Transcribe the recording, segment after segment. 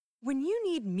When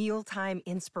you need mealtime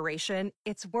inspiration,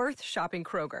 it's worth shopping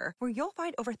Kroger, where you'll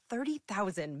find over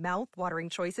 30,000 mouth-watering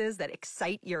choices that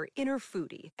excite your inner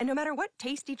foodie. And no matter what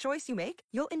tasty choice you make,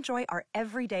 you'll enjoy our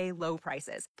everyday low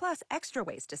prices, plus extra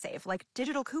ways to save, like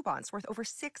digital coupons worth over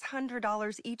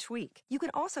 $600 each week. You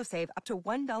can also save up to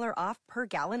 $1 off per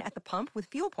gallon at the pump with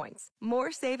fuel points.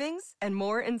 More savings and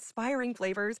more inspiring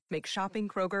flavors make shopping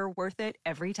Kroger worth it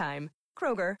every time.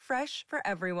 Kroger, fresh for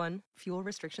everyone. Fuel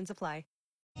restrictions apply.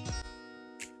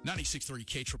 96.3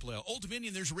 KLLL. Old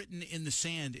Dominion, there's written in the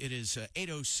sand. It is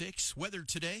 8:06. Weather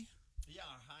today? Yeah,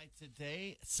 our high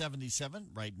today, 77.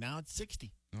 Right now, it's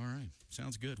 60. All right.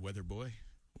 Sounds good, weather boy.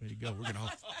 Way to go. We're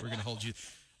gonna hold you.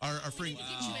 Our friend. We need to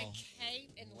get you a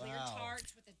cape and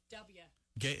leotards with a W.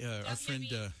 Our friend,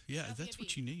 that's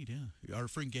what you need, yeah. Our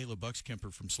friend Gayla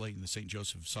Buckskemper from Slayton, the St.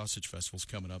 Joseph Sausage Festival's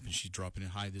coming up, and she's dropping in.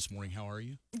 Hi this morning. How are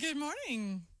you? Good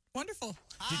morning. Wonderful.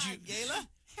 Hi, Gayla.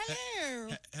 Hello.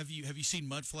 Have you seen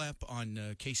Mudflap on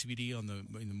KCBD in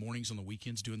the mornings on the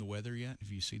weekends doing the weather yet? Have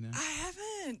you seen that? I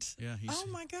haven't. Yeah. Oh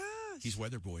my gosh. He's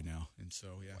weather boy now, and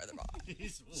so yeah. Weather boy.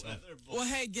 He's weather boy. Well,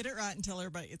 hey, get it right and tell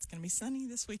everybody it's going to be sunny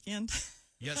this weekend.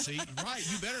 Yeah, see, right.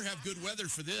 You better have good weather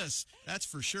for this. That's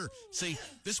for sure. See,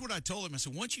 this is what I told him. I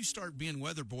said, once you start being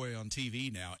weather boy on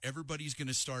TV now, everybody's going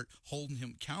to start holding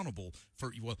him accountable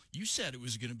for, well, you said it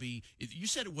wasn't going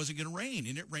to rain,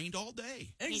 and it rained all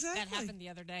day. Exactly. That happened the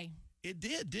other day. It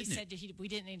did, didn't it? He said we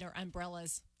didn't need our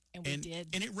umbrellas, and we did.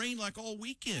 And it rained like all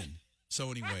weekend. So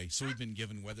anyway, we've been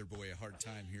giving weather boy a hard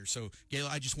time here. So,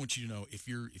 Gayla, I just want you to know, if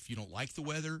you don't like the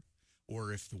weather,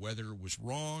 or if the weather was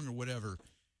wrong or whatever,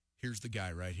 here's the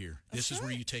guy right here. This is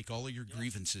where you take all of your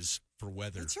grievances for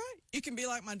weather. That's right. You can be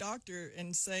like my doctor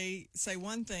and say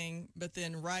one thing, but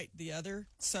then write the other.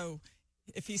 So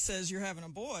if he says you're having a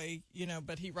boy,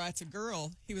 but he writes a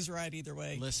girl, he was right either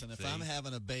way. Listen, if I'm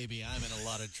having a baby, I'm in a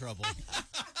lot of trouble.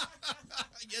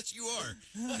 Yes, you are.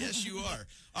 Yes, you are.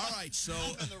 All right, so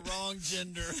I'm the wrong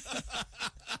gender.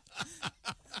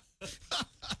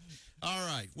 All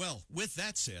right. Well, with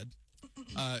that said,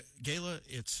 Gayla,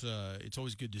 it's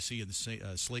always good to see you in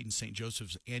the Slayton St.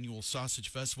 Joseph's annual Sausage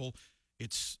Festival.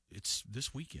 It's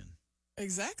this weekend.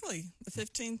 Exactly, the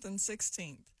 15th and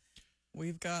 16th.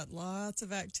 We've got lots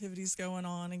of activities going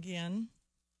on again.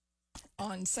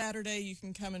 On Saturday, you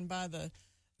can come and buy the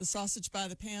sausage by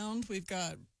the pound. We've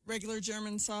got regular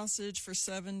German sausage for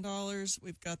 $7.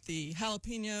 We've got the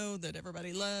jalapeno that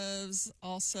everybody loves.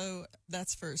 Also,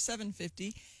 that's for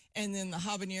 $7.50. And then the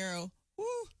habanero. Woo!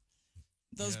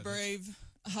 Those brave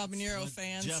habanero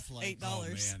fans, $8. Oh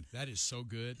man, that is so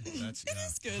good. It is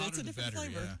good. It's a different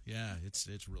flavor. Yeah, it's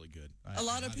really good. A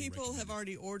lot of people have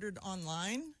already ordered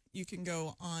online. You can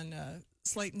go on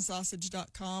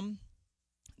SlaytonSausage.com.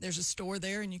 There's a store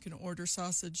there, and you can order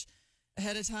sausage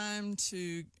ahead of time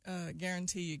to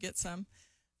guarantee you get some.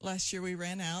 Last year we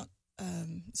ran out,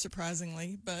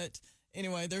 surprisingly, but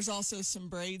anyway, there's also some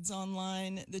braids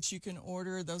online that you can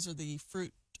order. Those are the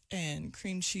fruit and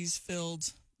cream cheese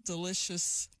filled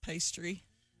delicious pastry.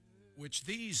 Which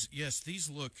these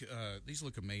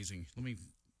look amazing. Let me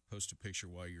post a picture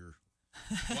while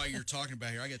you're talking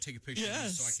about here. I got to take a picture of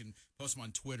this so I can post them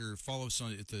on Twitter. Follow us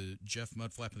at the Jeff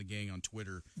Mudflap and the Gang on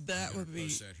Twitter. That would be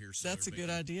that here so that's a good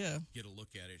idea. Get a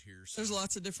look at it here. So. There's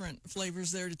lots of different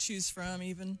flavors there to choose from.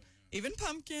 Even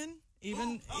pumpkin.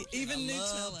 Even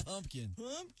Nutella. Pumpkin.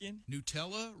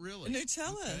 Nutella, really?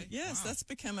 Nutella. Okay. Yes, wow. That's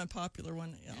become a popular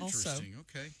one also. Interesting.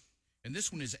 Okay. And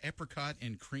this one is apricot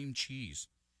and cream cheese.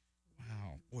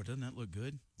 Wow. Boy, doesn't that look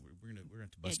good? We're gonna have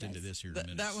to bust into this here in a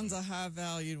minute. That one's a high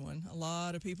valued one. A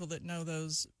lot of people that know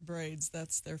those braids,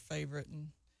 that's their favorite, and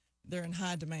they're in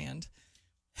high demand.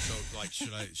 So,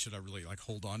 should I really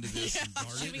hold on to this and guard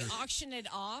Should it? we auction it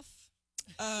off?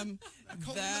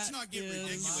 Let's not get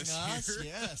ridiculous here.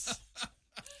 Yes.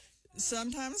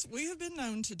 Sometimes we have been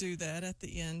known to do that at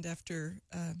the end after,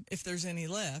 if there's any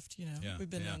left, we've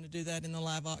been known to do that in the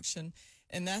live auction.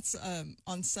 And that's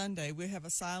on Sunday. We have a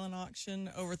silent auction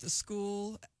over at the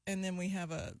school, and then we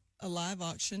have a live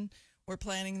auction. We're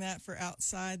planning that for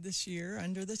outside this year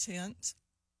under the tent.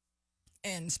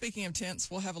 And speaking of tents,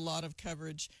 we'll have a lot of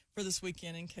coverage for this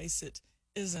weekend in case it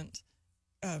isn't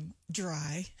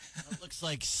dry. It looks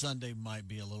like Sunday might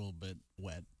be a little bit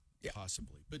wet. Yeah.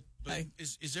 Possibly. But hey.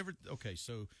 is ever okay,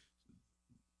 so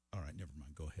all right, never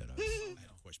mind. Go ahead. I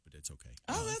had a question, but it's okay.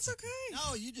 Oh, that's okay.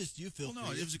 No, you feel well, no,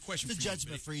 free. it was a question it's for a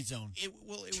judgment-free zone. It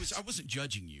was. I wasn't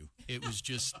judging you. It was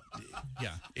just,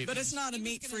 yeah. But it's not a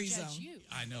meat-free zone. You.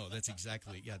 I know. That's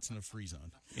exactly. Yeah, it's not a free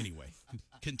zone. Anyway,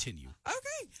 continue.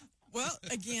 Okay. Well,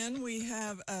 again, we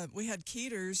had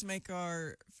Keeters make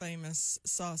our famous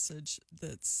sausage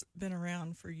that's been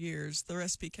around for years. The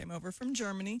recipe came over from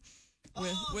Germany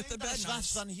with the bed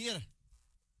knives. Van here.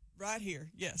 Right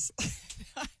here, yes.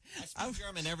 I speak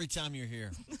German every time you're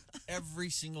here.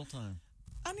 Every single time.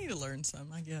 I need to learn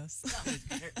some, I guess.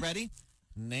 Ready?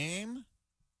 Name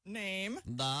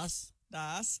Das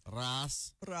Ras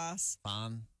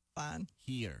Van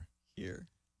hier. here.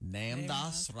 Name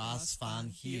das Ras van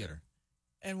hier.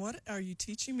 And what are you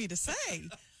teaching me to say? I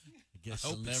guess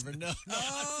you'll never know. No,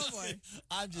 Oh, boy.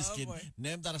 I'm just kidding. Boy.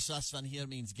 Name das Ras van hier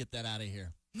means get that out of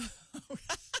here.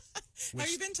 Have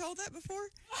you been told that before?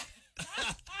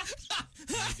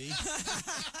 Maybe.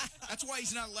 That's why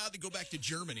he's not allowed to go back to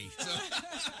Germany. So.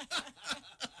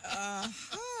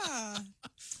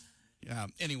 Yeah.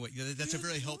 Anyway, that's a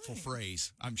very helpful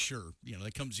phrase, I'm sure.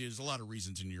 That comes. There's a lot of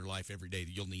reasons in your life every day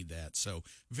that you'll need that. So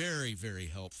very, very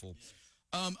helpful.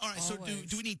 All right. So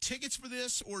do we need tickets for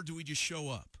this, or do we just show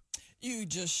up? You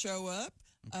just show up.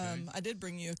 Okay. I did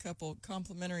bring you a couple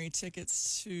complimentary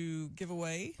tickets to give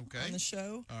away on the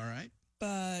show. All right.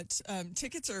 But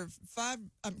tickets are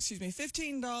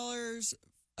 $15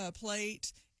 a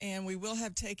plate, and we will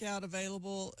have takeout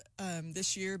available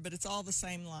this year. But it's all the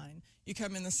same line. You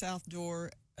come in the south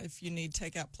door. If you need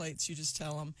takeout plates, you just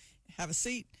tell them, have a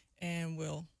seat, and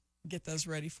we'll get those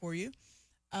ready for you.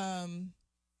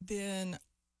 Then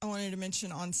I wanted to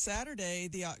mention on Saturday,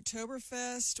 the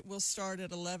Oktoberfest will start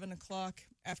at 11 o'clock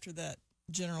after that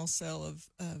general sale of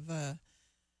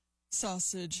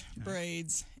sausage,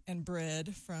 braids, and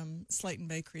bread from Slayton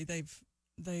Bakery. They've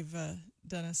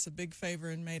done us a big favor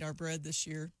and made our bread this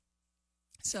year.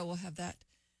 So we'll have that.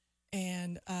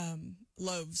 And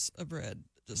loaves of bread.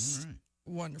 Just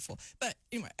wonderful. But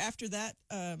anyway, after that,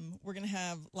 we're going to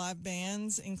have live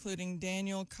bands, including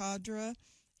Daniel Cadra.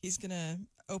 He's going to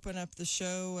open up the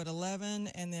show at 11,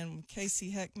 and then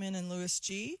Casey Heckman and Louis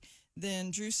G. Then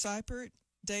Drew Seipert,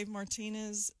 Dave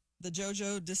Martinez, the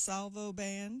JoJo DeSalvo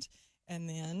Band, and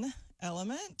then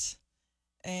Element.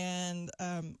 And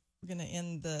we're going to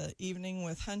end the evening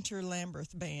with Hunter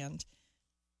Lamberth Band.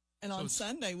 And on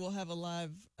Sunday, we'll have a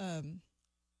live...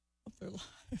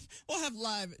 we'll have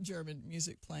live German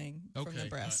music playing from the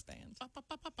brass band.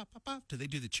 Do they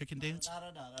do the chicken dance?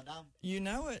 You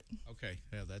know it. Okay,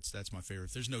 yeah, that's my favorite.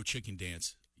 If there's no chicken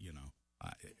dance,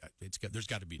 there's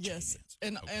got to be a chicken dance.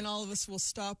 And all of us will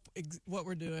stop what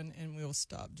we're doing, and we'll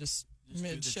stop just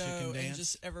mid-show, and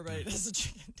just everybody does the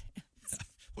chicken dance.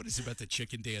 What is it about the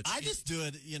chicken dance? I just do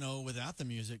it, without the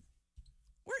music.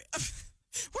 Where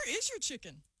is your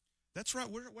chicken? That's right.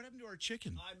 What happened to our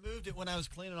chicken? I moved it when I was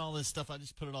cleaning all this stuff. I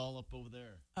just put it all up over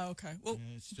there. Oh, okay. Well,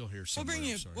 it's still here somewhere.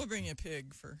 We'll bring you a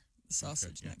pig for the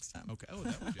sausage next time. Okay. Oh,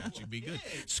 that would actually be good.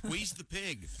 Squeeze the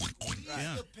pig.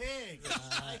 The pig.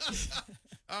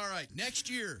 All right. Next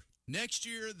year,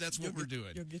 that's what we're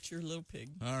doing. You'll get your little pig.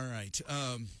 All right.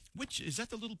 Which is that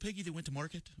the little piggy that went to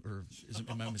market, or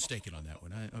am I mistaken on that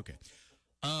one? Okay.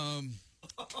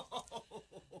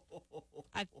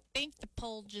 I think the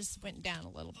poll just went down a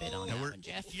little bit on that one,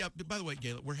 Jeff. Yeah, by the way,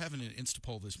 Gayla, we're having an Insta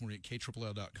poll this morning at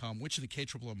KLL.com. Which of the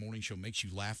KLL Morning Show makes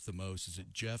you laugh the most? Is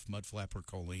it Jeff, Mudflap, or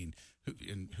Colleen?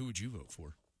 Who would you vote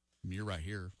for? I mean, you're right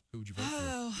here. Who would you vote for?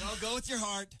 Well, go with your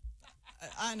heart.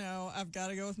 I know. I've got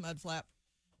to go with Mudflap.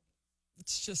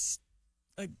 It's just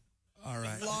a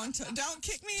long time. Don't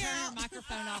kick me Turn out. your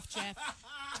microphone off, Jeff.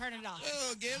 Turn it off.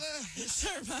 Oh, Gayla, it's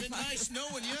been nice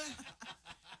knowing you.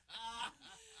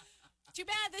 Too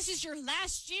bad this is your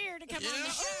last year to come on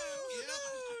the show.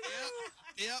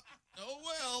 Yep. Oh,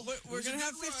 well. We're going to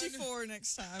have 54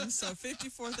 next time, so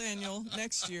 54th annual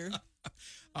next year.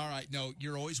 All right. No,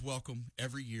 you're always welcome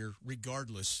every year,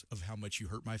 regardless of how much you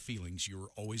hurt my feelings. You're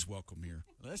always welcome here.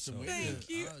 Listen, thank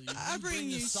you. I bring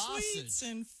you sweets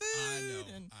and food.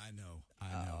 I know.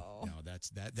 No,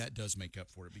 that does make up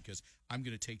for it, because I'm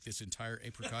going to take this entire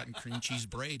apricot and cream cheese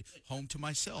braid home to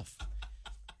myself.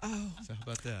 Oh. So how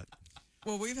about that?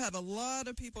 Well, we've had a lot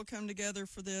of people come together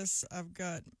for this. I've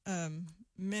got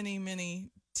many,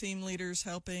 many team leaders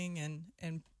helping and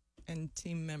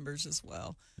team members as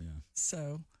well. Yeah.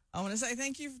 So I want to say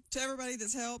thank you to everybody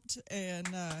that's helped. And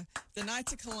the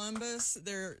Knights of Columbus,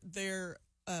 they're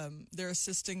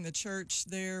assisting the church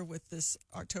there with this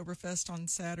Oktoberfest on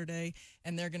Saturday,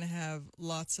 and they're going to have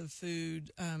lots of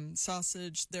food,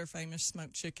 sausage, their famous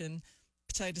smoked chicken,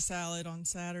 potato salad on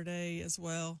Saturday as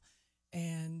well.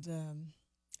 And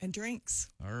drinks.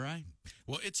 All right.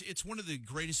 Well, it's one of the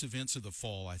greatest events of the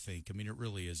fall, I think. I mean, it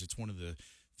really is. It's one of the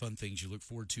fun things you look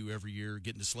forward to every year,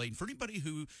 getting to Slayton. For anybody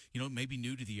who, may be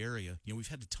new to the area, we've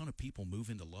had a ton of people move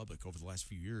into Lubbock over the last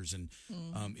few years. And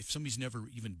if somebody's never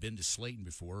even been to Slayton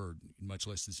before, or much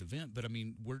less this event, but I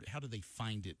mean, how do they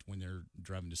find it when they're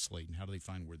driving to Slayton? How do they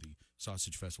find where the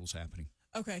Sausage Festival is happening?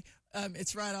 Okay.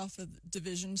 It's right off of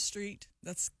Division Street.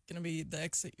 That's going to be the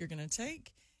exit you're going to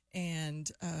take. And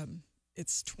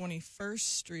it's 21st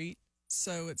Street.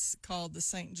 So it's called the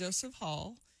St. Joseph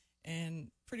Hall. And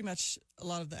pretty much a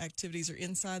lot of the activities are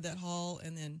inside that hall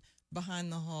and then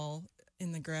behind the hall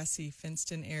in the grassy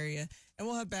fenced-in area. And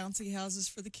we'll have bouncy houses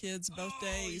for the kids both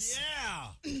days.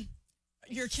 Yeah.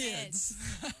 Your kids.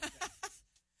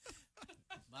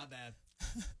 My bad.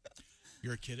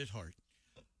 You're a kid at heart.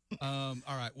 All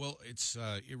right. Well,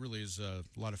 it really is a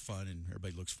lot of fun, and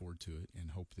everybody looks forward to it and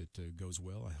hope that goes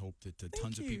well. I hope that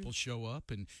tons of people show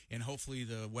up, and hopefully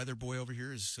the weather boy over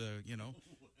here is,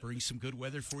 bring some good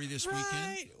weather for you this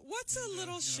weekend. What's a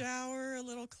little shower, a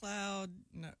little cloud?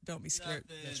 No, don't be scared.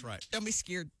 Nothing. That's right. Don't be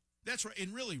scared. That's right.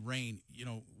 And really, rain,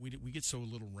 we get so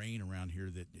little rain around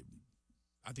here that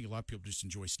I think a lot of people just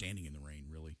enjoy standing in the rain,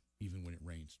 really, even when it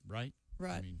rains, right?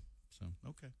 Right. I mean, so,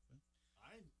 okay.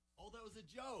 That was a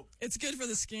joke. It's good for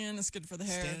the skin. It's good for the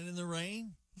hair. Standing in the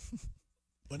rain?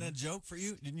 Wasn't that a joke for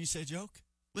you? Didn't you say joke?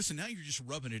 Listen, now you're just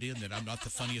rubbing it in that I'm not the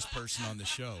funniest person on the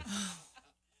show.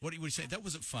 What do you say? That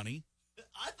wasn't funny.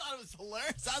 I thought it was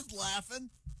hilarious. I was laughing.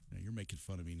 No, you're making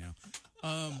fun of me now.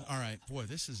 All right, boy,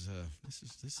 this is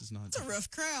not. It's a rough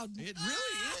crowd. It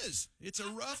really is. It's a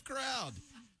rough crowd.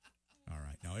 All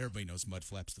right, now everybody knows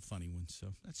Mudflap's the funny one,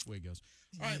 so that's the way it goes.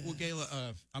 All right, well,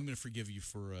 Gayla, I'm going to forgive you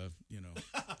for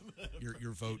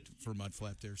your vote for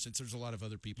Mudflap there, since there's a lot of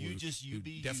other people who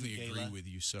definitely agree with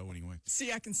you. So anyway,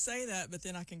 see, I can say that, but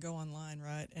then I can go online,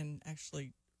 right, and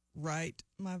actually write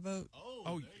my vote.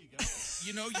 Oh, there you go.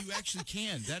 You actually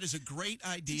can. That is a great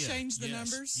idea. Change the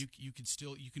numbers.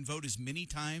 You can vote as many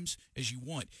times as you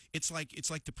want. It's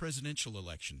like the presidential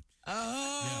election.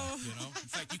 Oh. Yeah, in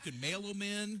fact, you can mail them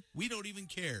in. We don't even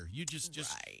care. You just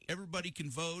right. Everybody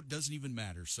can vote. Doesn't even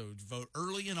matter. So vote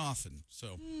early and often.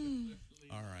 So,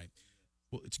 all right.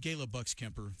 Well, it's Gayla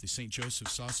Bucks-Kemper, the St. Joseph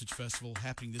Sausage Festival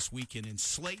happening this weekend in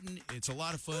Slayton. It's a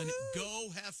lot of fun. Woo-hoo. Go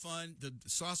have fun. The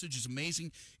sausage is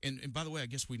amazing. And by the way, I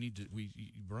guess you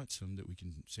brought some that we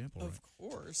can sample, Of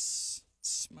course.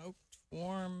 Smoked,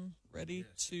 warm, ready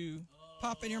to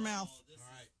pop in your mouth. All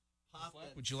right.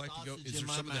 Would you like to go? Is there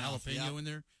some of the jalapeno in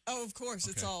there? Oh, of course.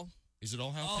 Okay. It's all. Is it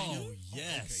all jalapeno? Oh,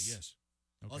 yes. Okay, yes.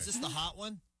 Okay. Oh, is this the hot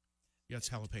one? Yeah, it's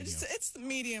jalapeno. It's the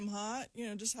medium hot,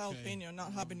 just jalapeno,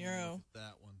 not habanero.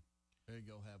 That one. There you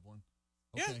go. Have one.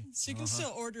 Yeah, Okay. so you can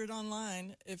still order it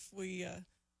online if we,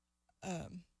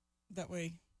 that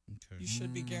way you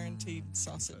should be guaranteed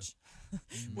sausage.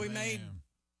 We made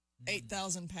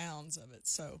 8,000 pounds of it,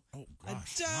 so Oh, I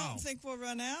gosh. don't Wow. think we'll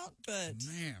run out, but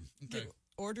Man. Okay.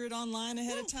 order it online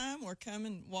ahead of time or come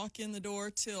and walk in the door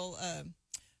till,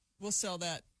 we'll sell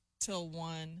that till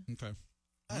 1. Okay.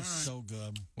 That's All right. so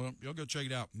good. Well, you'll go check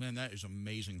it out. Man, that is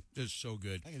amazing. It's so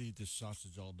good. I could eat this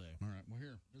sausage all day. All right. Well,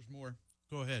 there's more.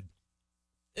 Go ahead.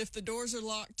 If the doors are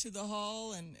locked to the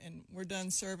hall and we're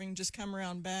done serving, just come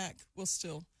around back. We'll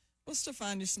still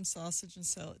find you some sausage and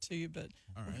sell it to you. But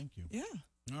All right. Thank you.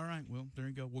 yeah, All right. Well, there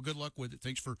you go. Well, good luck with it.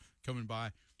 Thanks for coming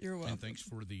by. you're welcome. And thanks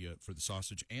for the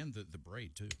sausage and the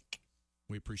braid, too.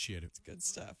 We appreciate it. It's good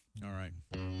stuff. All right.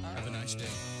 Have a nice day.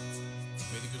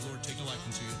 May the good Lord take a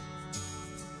liking to you.